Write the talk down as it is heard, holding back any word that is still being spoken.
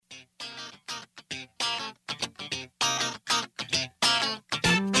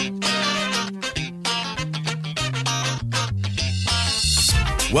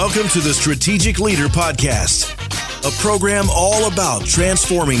Welcome to the Strategic Leader Podcast, a program all about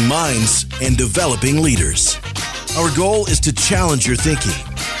transforming minds and developing leaders. Our goal is to challenge your thinking,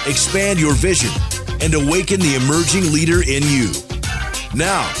 expand your vision, and awaken the emerging leader in you.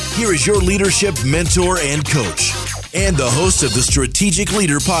 Now, here is your leadership mentor and coach, and the host of the Strategic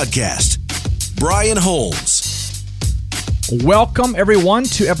Leader Podcast, Brian Holmes. Welcome, everyone,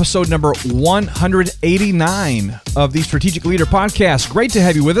 to episode number 189 of the Strategic Leader Podcast. Great to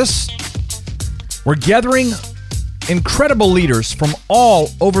have you with us. We're gathering incredible leaders from all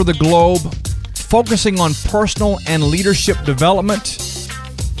over the globe, focusing on personal and leadership development.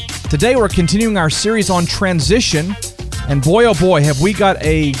 Today, we're continuing our series on transition, and boy, oh boy, have we got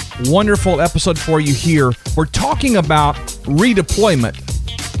a wonderful episode for you here. We're talking about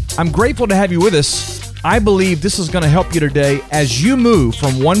redeployment. I'm grateful to have you with us. I believe this is going to help you today as you move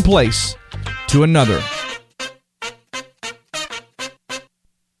from one place to another.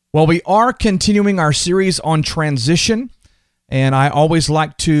 Well, we are continuing our series on transition, and I always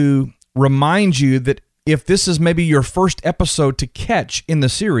like to remind you that if this is maybe your first episode to catch in the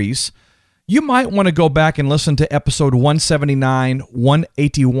series, you might want to go back and listen to episode 179,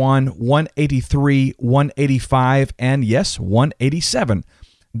 181, 183, 185, and yes, 187.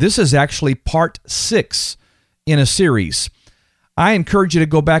 This is actually part 6 in a series. I encourage you to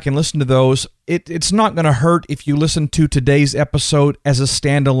go back and listen to those. It's not going to hurt if you listen to today's episode as a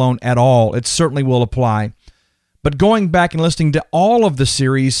standalone at all. It certainly will apply. But going back and listening to all of the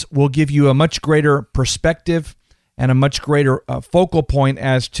series will give you a much greater perspective and a much greater focal point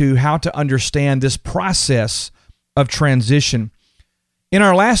as to how to understand this process of transition. In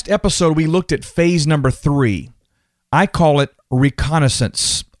our last episode, we looked at phase number 3. I call it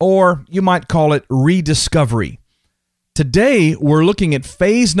reconnaissance, or you might call it rediscovery. Today, we're looking at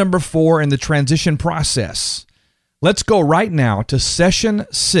phase number 4 in the transition process. Let's go right now to session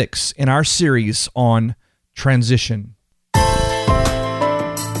 6 in our series on transition.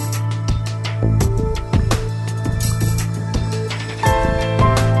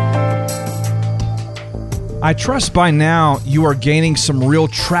 I trust by now you are gaining some real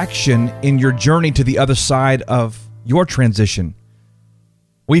traction in your journey to the other side of your transition.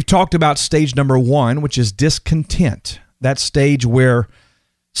 We've talked about stage number 1, which is discontent. That stage where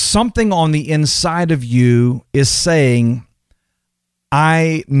something on the inside of you is saying,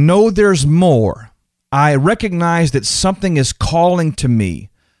 I know there's more. I recognize that something is calling to me.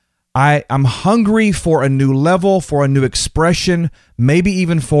 I'm hungry for a new level, for a new expression, maybe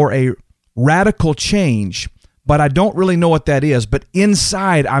even for a radical change, but I don't really know what that is. But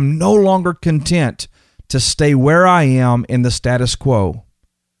inside, I'm no longer content to stay where I am in the status quo.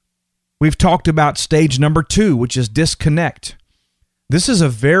 We've talked about stage number 2, which is disconnect. This is a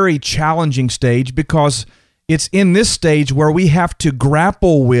very challenging stage because it's in this stage where we have to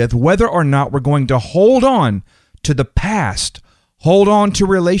grapple with whether or not we're going to hold on to the past, hold on to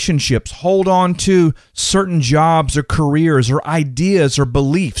relationships, hold on to certain jobs or careers or ideas or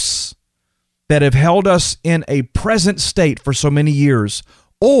beliefs that have held us in a present state for so many years,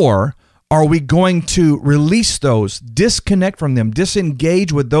 or are we going to release those, disconnect from them,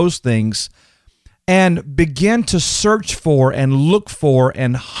 disengage with those things, and begin to search for and look for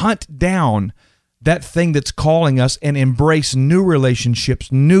and hunt down that thing that's calling us and embrace new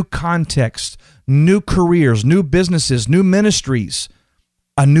relationships, new contexts, new careers, new businesses, new ministries,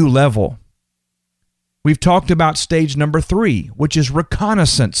 a new level? We've talked about stage number 3, which is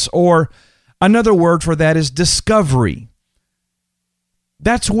reconnaissance, or another word for that is discovery.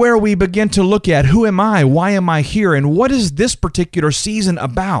 That's where we begin to look at who am I, why am I here, and what is this particular season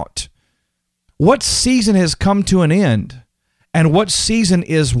about? What season has come to an end, and what season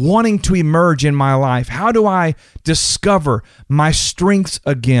is wanting to emerge in my life? How do I discover my strengths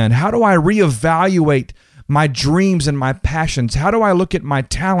again? How do I reevaluate my dreams and my passions? How do I look at my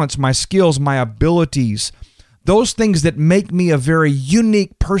talents, my skills, my abilities, those things that make me a very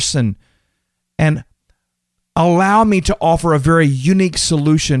unique person and allow me to offer a very unique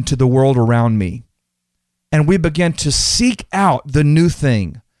solution to the world around me? And we begin to seek out the new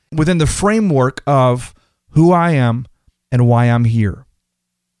thing within the framework of who I am and why I'm here.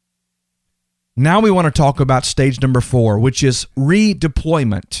 Now we want to talk about stage number 4, which is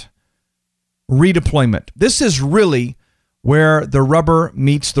redeployment. Redeployment. This is really where the rubber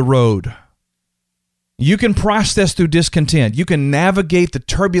meets the road. You can process through discontent. You can navigate the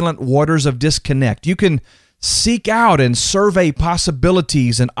turbulent waters of disconnect. You can seek out and survey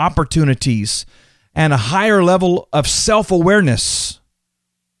possibilities and opportunities and a higher level of self-awareness.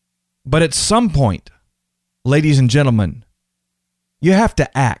 But at some point, ladies and gentlemen, you have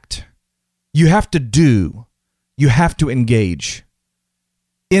to act. You have to do. You have to engage.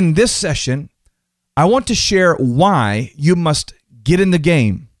 In this session, I want to share why you must get in the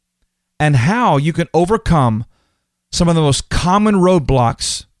game and how you can overcome some of the most common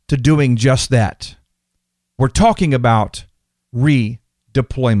roadblocks to doing just that. We're talking about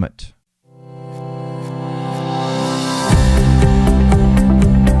redeployment.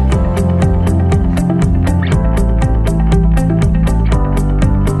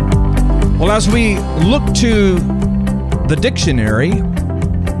 Well, as we look to the dictionary,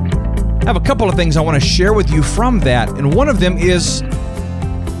 I have a couple of things I want to share with you from that, and one of them is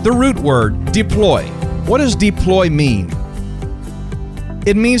the root word, deploy. What does deploy mean?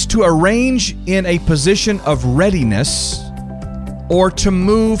 It means to arrange in a position of readiness or to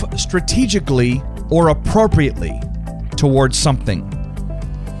move strategically or appropriately towards something.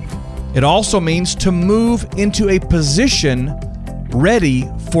 It also means to move into a position ready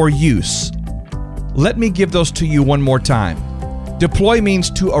for use. Let me give those to you one more time. Deploy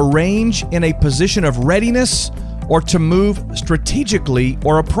means to arrange in a position of readiness or to move strategically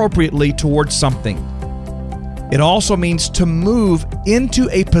or appropriately towards something. It also means to move into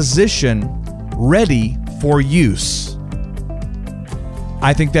a position ready for use.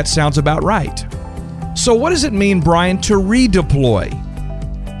 I think that sounds about right. So what does it mean, Brian, to redeploy?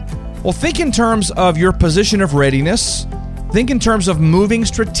 Well, think in terms of your position of readiness. Think in terms of moving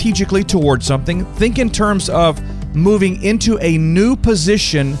strategically towards something. Think in terms of moving into a new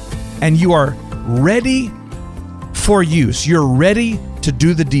position and you are ready for use. You're ready to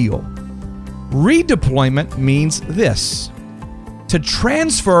do the deal. Redeployment means this: to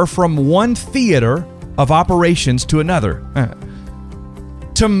transfer from one theater of operations to another.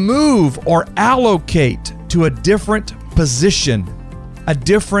 To move or allocate to a different position, a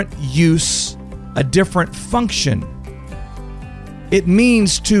different use, a different function. It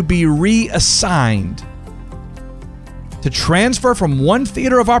means to be reassigned, to transfer from one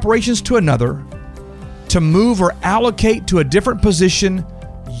theater of operations to another, to move or allocate to a different position,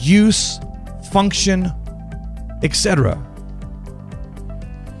 use, function, etc.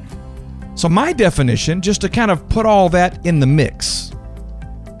 So my definition, just to kind of put all that in the mix,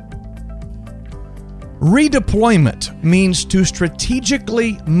 redeployment means to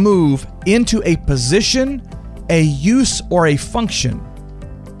strategically move into a position, a use, or a function.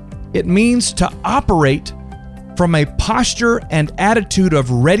 It means to operate from a posture and attitude of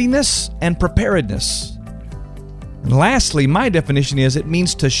readiness and preparedness. And lastly, my definition is it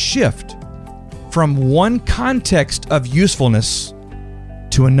means to shift from one context of usefulness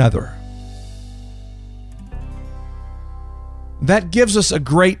to another. That gives us a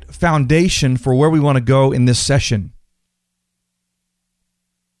great foundation for where we want to go in this session.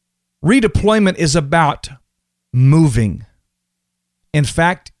 Redeployment is about moving. In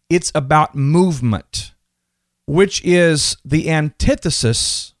fact, it's about movement, which is the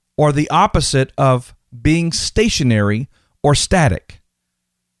antithesis or the opposite of being stationary or static.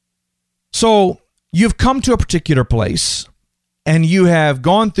 So you've come to a particular place and you have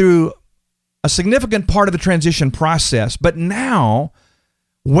gone through a significant part of the transition process, but now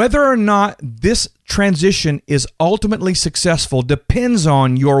whether or not this transition is ultimately successful depends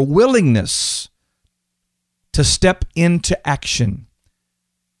on your willingness to step into action.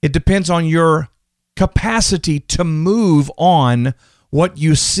 It depends on your capacity to move on what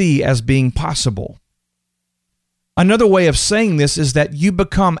you see as being possible. Another way of saying this is that you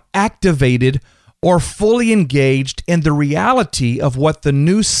become activated or fully engaged in the reality of what the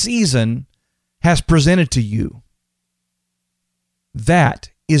new season has presented to you.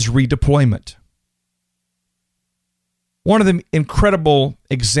 That is redeployment. One of the incredible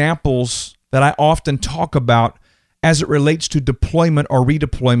examples that I often talk about as it relates to deployment or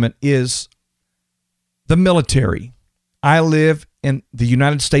redeployment is the military. I live in the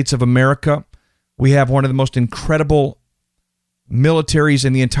United States of America. We have one of the most incredible militaries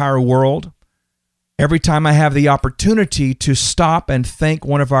in the entire world. Every time I have the opportunity to stop and thank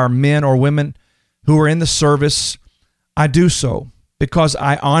one of our men or women who are in the service, I do so because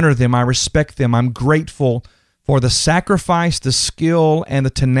I honor them, I respect them, I'm grateful for the sacrifice, the skill, and the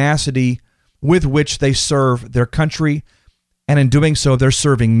tenacity with which they serve their country, and in doing so, they're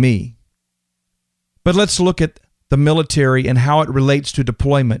serving me. But let's look at the military and how it relates to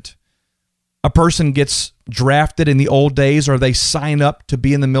deployment. A person gets drafted in the old days, or they sign up to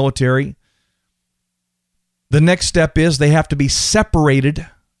be in the military. The next step is they have to be separated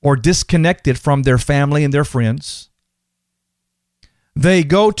or disconnected from their family and their friends. They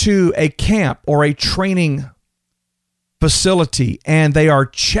go to a camp or a training facility, and they are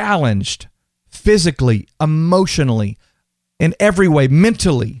challenged physically, emotionally, in every way,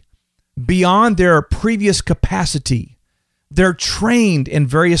 mentally, beyond their previous capacity. They're trained in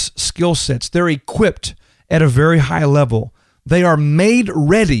various skill sets. They're equipped at a very high level. They are made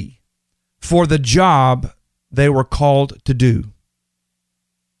ready for the job they were called to do.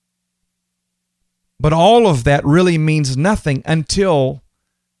 But all of that really means nothing until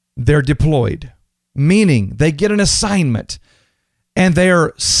they're deployed, meaning they get an assignment and they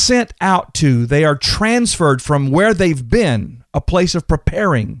are sent out to, they are transferred from where they've been, a place of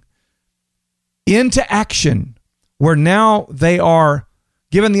preparing, into action, where now they are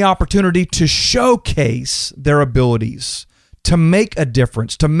given the opportunity to showcase their abilities, to make a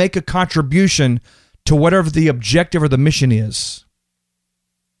difference, to make a contribution to whatever the objective or the mission is.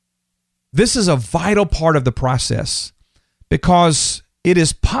 This is a vital part of the process because it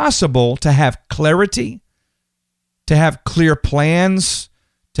is possible to have clarity, to have clear plans,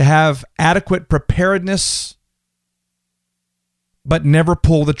 to have adequate preparedness, but never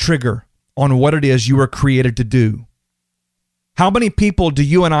pull the trigger on what it is you were created to do. How many people do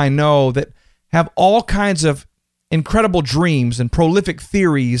you and I know that have all kinds of incredible dreams and prolific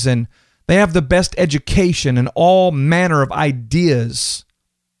theories, and they have the best education and all manner of ideas,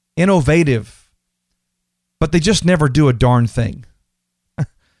 innovative, but they just never do a darn thing?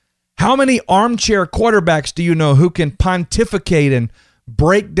 How many armchair quarterbacks do you know who can pontificate and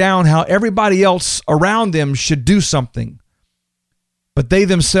break down how everybody else around them should do something, but they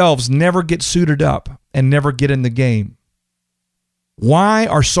themselves never get suited up and never get in the game? Why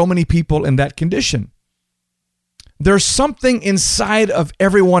are so many people in that condition? There's something inside of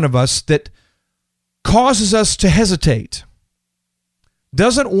every one of us that causes us to hesitate,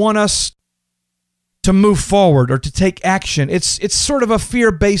 doesn't want us to move forward or to take action. It's sort of a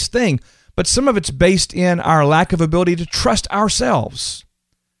fear-based thing, but some of it's based in our lack of ability to trust ourselves,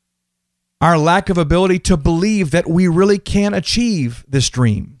 our lack of ability to believe that we really can achieve this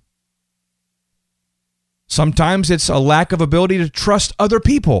dream. Sometimes it's a lack of ability to trust other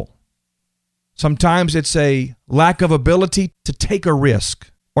people. Sometimes it's a lack of ability to take a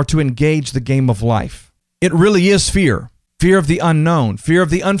risk or to engage the game of life. It really is fear. Fear of the unknown, fear of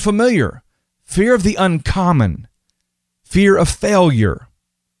the unfamiliar, fear of the uncommon, fear of failure.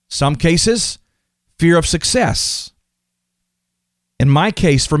 Some cases, fear of success. In my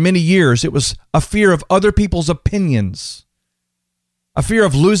case, for many years, it was a fear of other people's opinions, a fear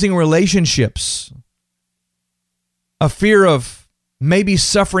of losing relationships, a fear of maybe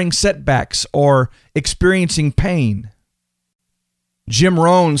suffering setbacks or experiencing pain. Jim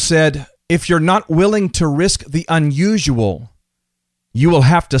Rohn said, "If you're not willing to risk the unusual, you will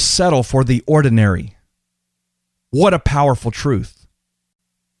have to settle for the ordinary." What a powerful truth.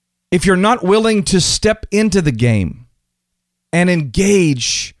 If you're not willing to step into the game and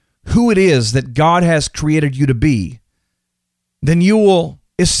engage who it is that God has created you to be, then you will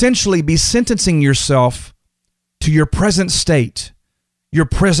essentially be sentencing yourself to your present state, your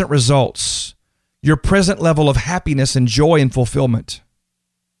present results, your present level of happiness and joy and fulfillment.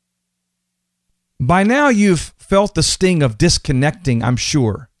 By now, you've felt the sting of disconnecting, I'm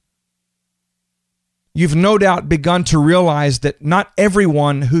sure. You've no doubt begun to realize that not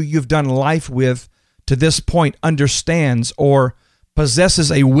everyone who you've done life with to this point understands or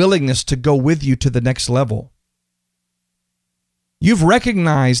possesses a willingness to go with you to the next level. You've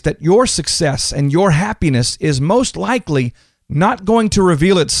recognized that your success and your happiness is most likely not going to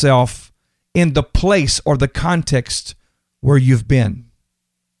reveal itself in the place or the context where you've been.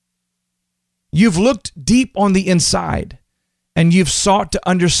 You've looked deep on the inside and you've sought to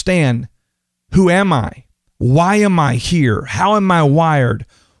understand, who am I? Why am I here? How am I wired?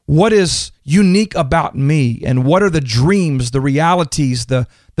 What is unique about me? And what are the dreams, the realities, the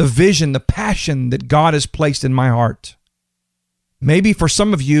vision, the passion that God has placed in my heart? Maybe for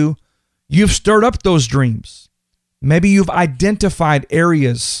some of you, you've stirred up those dreams. Maybe you've identified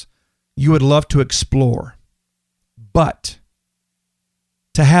areas you would love to explore. But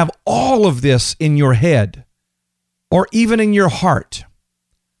to have all of this in your head or even in your heart,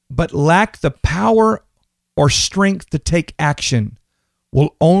 but lack the power or strength to take action,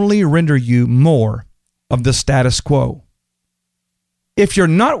 will only render you more of the status quo. If you're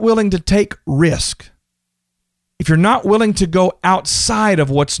not willing to take risk, if you're not willing to go outside of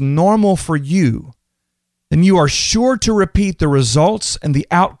what's normal for you, then you are sure to repeat the results and the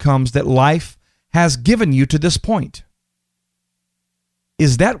outcomes that life has given you to this point.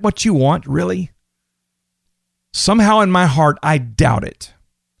 Is that what you want, really? Somehow in my heart, I doubt it.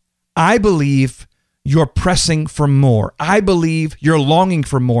 I believe you're pressing for more. I believe you're longing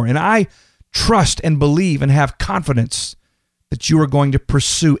for more. And I trust and believe and have confidence that you are going to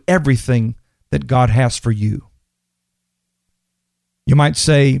pursue everything that God has for you. You might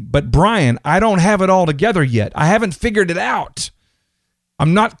say, but Brian, I don't have it all together yet. I haven't figured it out.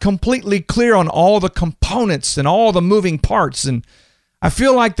 I'm not completely clear on all the components and all the moving parts. And I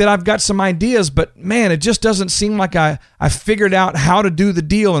feel like that I've got some ideas, but man, it just doesn't seem like I figured out how to do the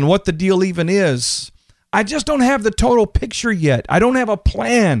deal and what the deal even is. I just don't have the total picture yet. I don't have a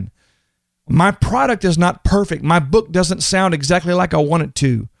plan. My product is not perfect. My book doesn't sound exactly like I want it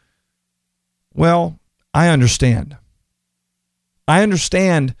to. Well, I understand. I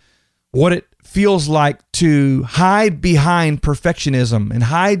understand what it feels like to hide behind perfectionism and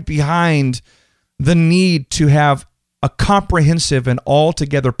hide behind the need to have a comprehensive and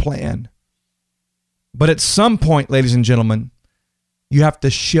altogether plan. But at some point, ladies and gentlemen, you have to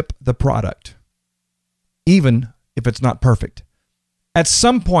ship the product, even if it's not perfect. At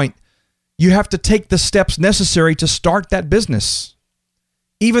some point, you have to take the steps necessary to start that business,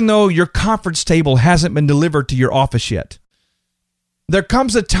 even though your conference table hasn't been delivered to your office yet. There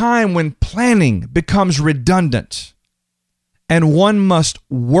comes a time when planning becomes redundant, and one must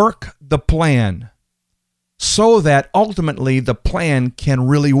work the plan so that ultimately the plan can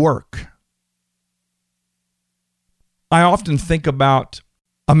really work. I often think about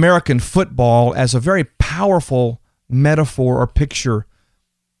American football as a very powerful metaphor or picture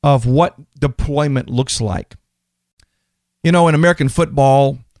of what deployment looks like. You know, in American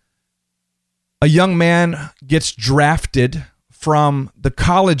football, a young man gets drafted from the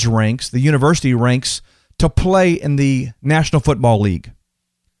college ranks, the university ranks, to play in the National Football League.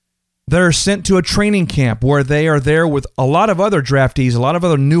 They're sent to a training camp where they are there with a lot of other draftees, a lot of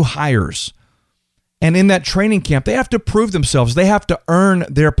other new hires. And in that training camp, they have to prove themselves. They have to earn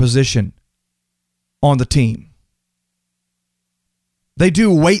their position on the team. They do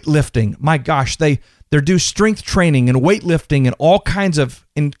weightlifting. My gosh, they do strength training and weightlifting and all kinds of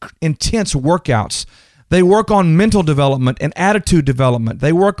intense workouts. They work on mental development and attitude development.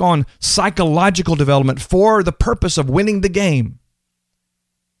 They work on psychological development for the purpose of winning the game.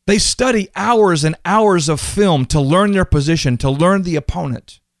 They study hours and hours of film to learn their position, to learn the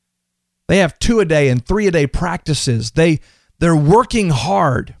opponent. They have 2-a-day and 3-a-day practices. They're working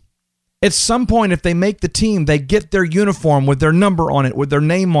hard. At some point, if they make the team, they get their uniform with their number on it, with their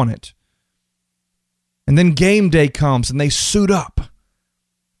name on it. And then game day comes and they suit up.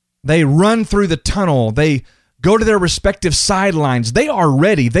 They run through the tunnel. They go to their respective sidelines. They are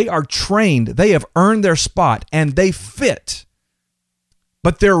ready. They are trained. They have earned their spot and they fit.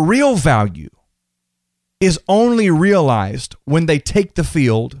 But their real value is only realized when they take the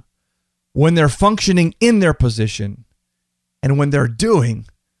field, when they're functioning in their position, and when they're doing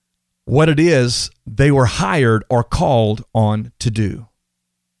what it is they were hired or called on to do.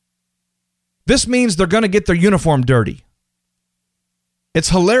 This means they're going to get their uniform dirty. It's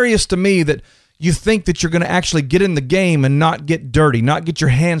hilarious to me that you think that you're going to actually get in the game and not get dirty, not get your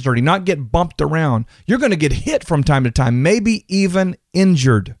hands dirty, not get bumped around. You're going to get hit from time to time, maybe even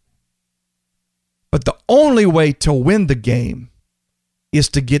injured. But the only way to win the game is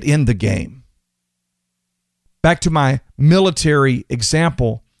to get in the game. Back to my military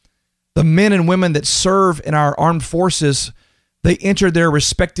example, the men and women that serve in our armed forces, they enter their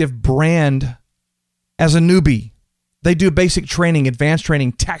respective brand as a newbie. They do basic training, advanced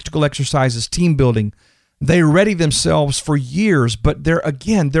training, tactical exercises, team building. They ready themselves for years, but their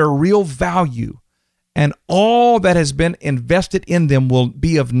real value and all that has been invested in them will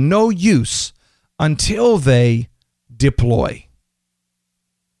be of no use until they deploy.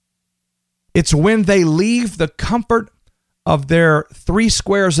 It's when they leave the comfort of their 3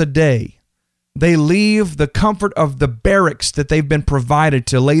 squares a day. They leave the comfort of the barracks that they've been provided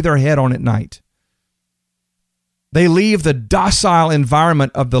to lay their head on at night. They leave the docile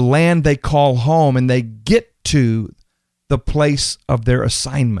environment of the land they call home and they get to the place of their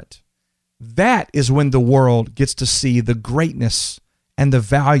assignment. That is when the world gets to see the greatness and the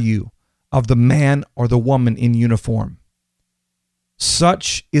value of the man or the woman in uniform.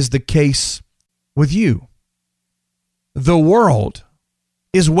 Such is the case with you. The world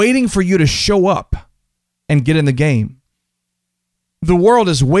is waiting for you to show up and get in the game. The world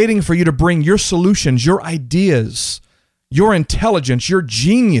is waiting for you to bring your solutions, your ideas, your intelligence, your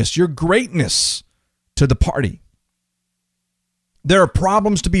genius, your greatness to the party. There are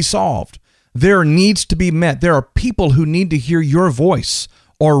problems to be solved. There are needs to be met. There are people who need to hear your voice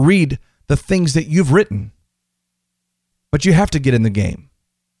or read the things that you've written. But you have to get in the game.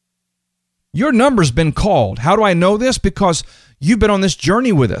 Your number's been called. How do I know this? Because you've been on this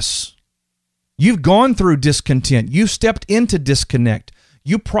journey with us. You've gone through discontent. You've stepped into disconnect.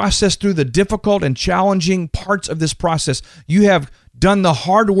 You processed through the difficult and challenging parts of this process. You have done the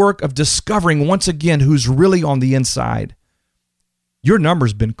hard work of discovering once again who's really on the inside. Your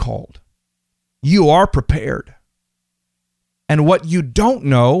number's been called. You are prepared. And what you don't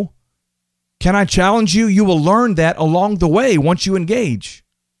know, can I challenge you? You will learn that along the way once you engage.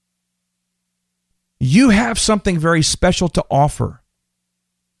 You have something very special to offer.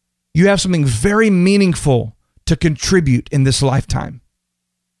 You have something very meaningful to contribute in this lifetime.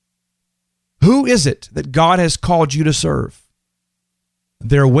 Who is it that God has called you to serve?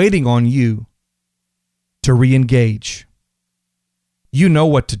 They're waiting on you to re-engage. You know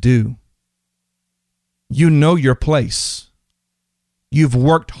what to do. You know your place. You've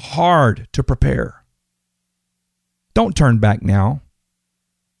worked hard to prepare. Don't turn back now.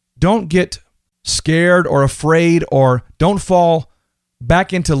 Don't get scared or afraid, or don't fall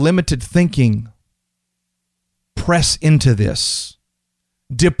back into limited thinking. Press into this.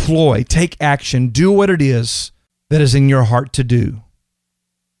 Deploy, take action, do what it is that is in your heart to do.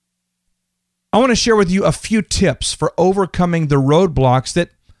 I want to share with you a few tips for overcoming the roadblocks that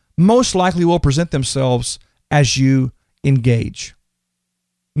most likely will present themselves as you engage.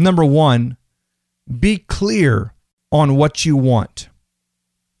 Number one, be clear on what you want.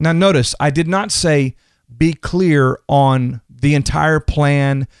 Now notice, I did not say be clear on the entire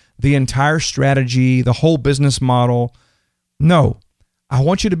plan, the entire strategy, the whole business model. No, I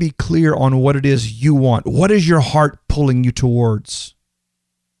want you to be clear on what it is you want. What is your heart pulling you towards?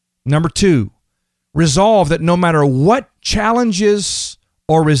 Number two, resolve that no matter what challenges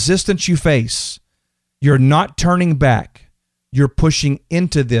or resistance you face, you're not turning back. You're pushing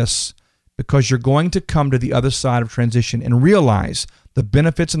into this because you're going to come to the other side of transition and realize the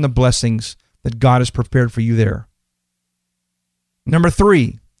benefits and the blessings that God has prepared for you there. Number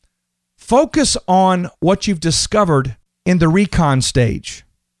three, focus on what you've discovered in the recon stage.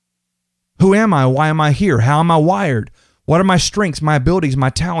 Who am I? Why am I here? How am I wired? What are my strengths, my abilities, my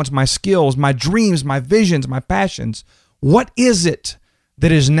talents, my skills, my dreams, my visions, my passions? What is it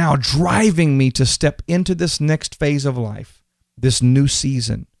that is now driving me to step into this next phase of life, this new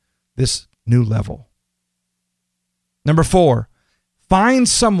season, this new level? Number four, find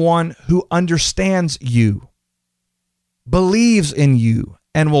someone who understands you, believes in you,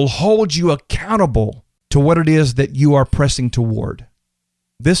 and will hold you accountable to what it is that you are pressing toward.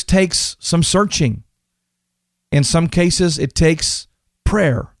 This takes some searching. In some cases, it takes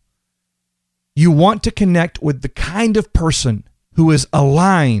prayer. You want to connect with the kind of person who is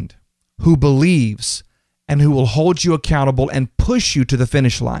aligned, who believes, and who will hold you accountable and push you to the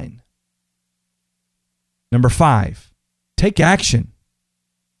finish line. Number five, take action.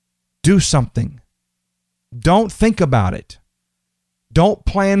 Do something. Don't think about it. Don't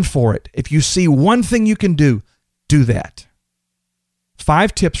plan for it. If you see one thing you can do, do that.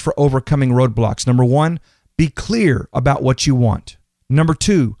 5 tips for overcoming roadblocks. Number one, be clear about what you want. Number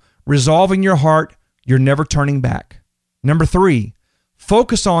two, resolve in your heart you're never turning back. Number three,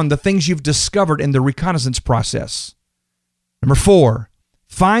 focus on the things you've discovered in the reconnaissance process. Number four,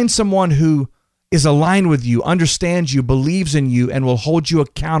 find someone who is aligned with you, understands you, believes in you, and will hold you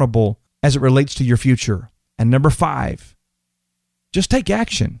accountable as it relates to your future. And number five, just take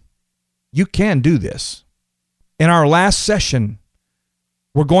action. You can do this. In our last session,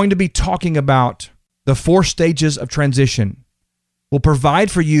 we're going to be talking about the 4 stages of transition. We'll provide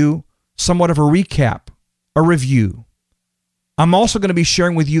for you somewhat of a recap, a review. I'm also going to be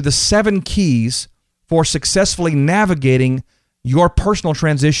sharing with you the 7 keys for successfully navigating your personal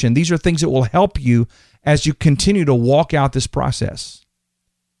transition. These are things that will help you as you continue to walk out this process.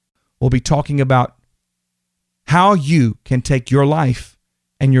 We'll be talking about how you can take your life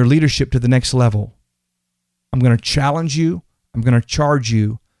and your leadership to the next level. I'm going to challenge you. I'm going to charge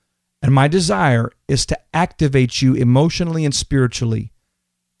you. And my desire is to activate you emotionally and spiritually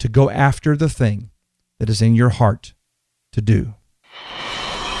to go after the thing that is in your heart to do.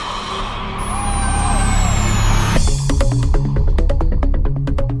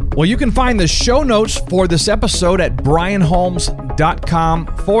 Well, you can find the show notes for this episode at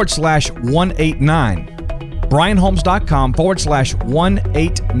brianholmes.com/189.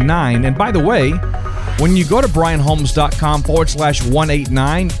 brianholmes.com/189. And by the way, when you go to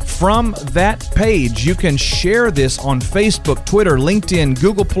brianholmes.com/189, from that page, you can share this on Facebook, Twitter, LinkedIn,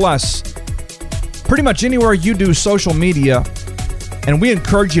 Google+, pretty much anywhere you do social media. And we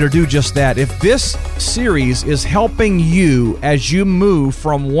encourage you to do just that. If this series is helping you as you move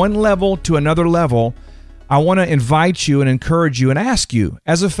from one level to another level, I want to invite you and encourage you and ask you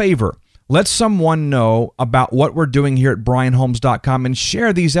as a favor, let someone know about what we're doing here at brianholmes.com and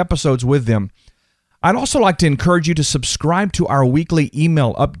share these episodes with them. I'd also like to encourage you to subscribe to our weekly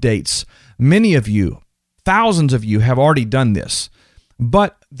email updates. Many of you, thousands of you, have already done this.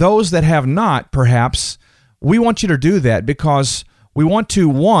 But those that have not, perhaps, we want you to do that because We want to,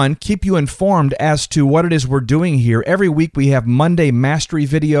 one, keep you informed as to what it is we're doing here. Every week we have Monday Mastery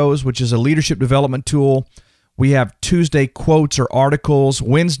videos, which is a leadership development tool. We have Tuesday quotes or articles.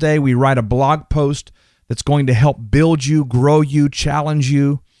 Wednesday, we write a blog post that's going to help build you, grow you, challenge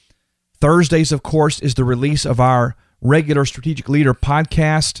you. Thursdays, of course, is the release of our regular Strategic Leader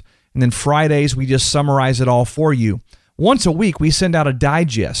podcast. And then Fridays, we just summarize it all for you. Once a week, we send out a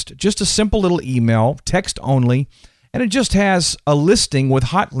digest, just a simple little email, text only, and it just has a listing with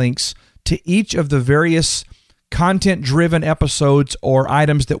hot links to each of the various content-driven episodes or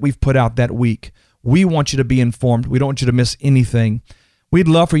items that we've put out that week. We want you to be informed. We don't want you to miss anything. We'd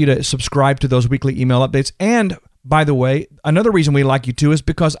love for you to subscribe to those weekly email updates. And, by the way, another reason we like you to is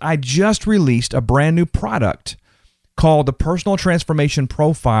because I just released a brand new product called the Personal Transformation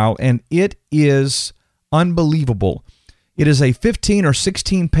Profile, and it is unbelievable. It is a 15 or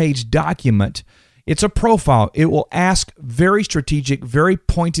 16-page document. It's a profile. It will ask very strategic, very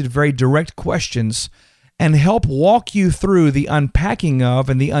pointed, very direct questions and help walk you through the unpacking of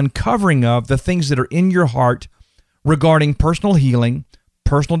and the uncovering of the things that are in your heart regarding personal healing,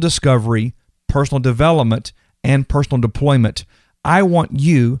 personal discovery, personal development, and personal deployment. I want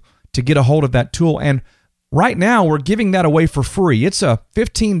you to get a hold of that tool. And right now, we're giving that away for free. It's a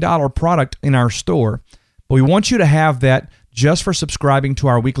 $15 product in our store, but we want you to have that just for subscribing to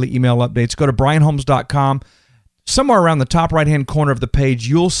our weekly email updates. Go to brianholmes.com. Somewhere around the top right-hand corner of the page,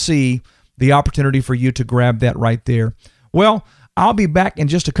 you'll see the opportunity for you to grab that right there. Well, I'll be back in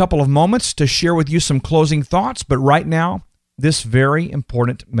just a couple of moments to share with you some closing thoughts, but right now, this very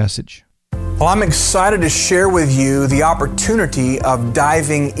important message. Well, I'm excited to share with you the opportunity of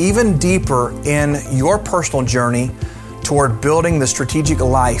diving even deeper in your personal journey toward building the strategic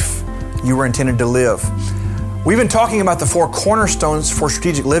life you were intended to live. We've been talking about the 4 cornerstones for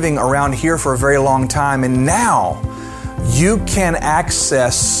strategic living around here for a very long time, and now you can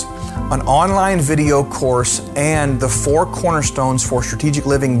access an online video course and the 4 cornerstones for strategic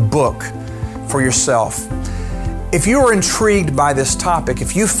living book for yourself. If you were intrigued by this topic,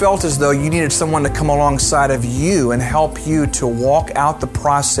 if you felt as though you needed someone to come alongside of you and help you to walk out the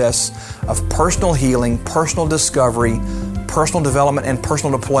process of personal healing, personal discovery, personal development, and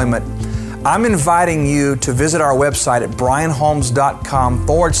personal deployment, I'm inviting you to visit our website at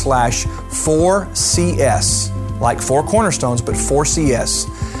brianholmes.com/4CS, like 4 cornerstones, but 4CS.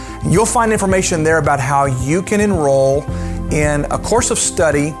 You'll find information there about how you can enroll in a course of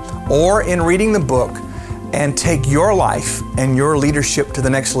study or in reading the book and take your life and your leadership to the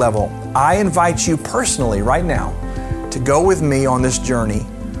next level. I invite you personally right now to go with me on this journey.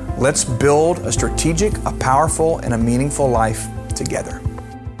 Let's build a strategic, a powerful, and a meaningful life together.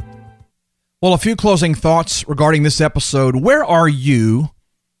 Well, a few closing thoughts regarding this episode. Where are you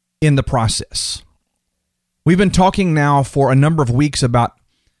in the process? We've been talking now for a number of weeks about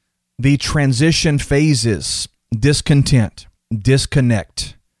the transition phases: discontent,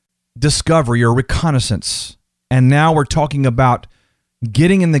 disconnect, discovery or reconnaissance. And now we're talking about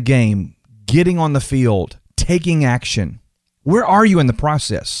getting in the game, getting on the field, taking action. Where are you in the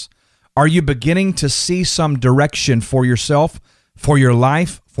process? Are you beginning to see some direction for yourself, for your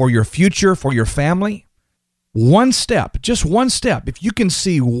life, for your future, for your family? One step, just one step. If you can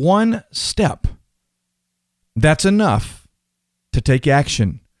see one step, that's enough to take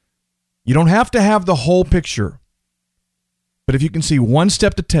action. You don't have to have the whole picture, but if you can see one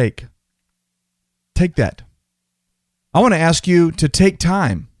step to take that. I want to ask you to take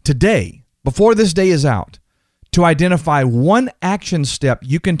time today, before this day is out, to identify one action step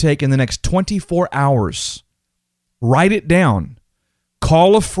you can take in the next 24 hours. Write it down.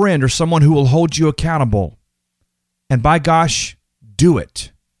 Call a friend or someone who will hold you accountable. And by gosh, do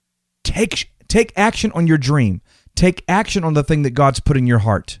it. Take action on your dream. Take action on the thing that God's put in your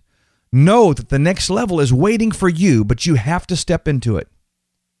heart. Know that the next level is waiting for you, but you have to step into it.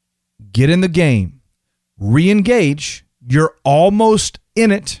 Get in the game. Re-engage. You're almost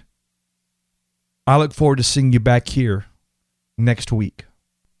in it. I look forward to seeing you back here next week.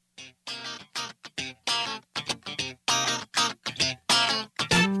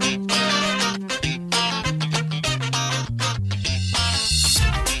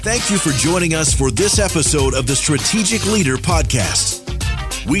 Thank you for joining us for this episode of the Strategic Leader Podcast.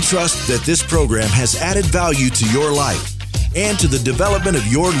 We trust that this program has added value to your life and to the development of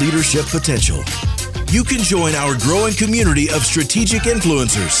your leadership potential. You can join our growing community of strategic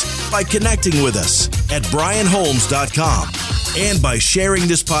influencers by connecting with us at brianholmes.com and by sharing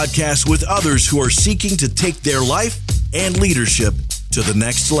this podcast with others who are seeking to take their life and leadership to the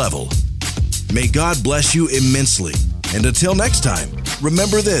next level. May God bless you immensely. And until next time,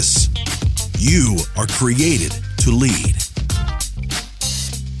 remember this: you are created to lead.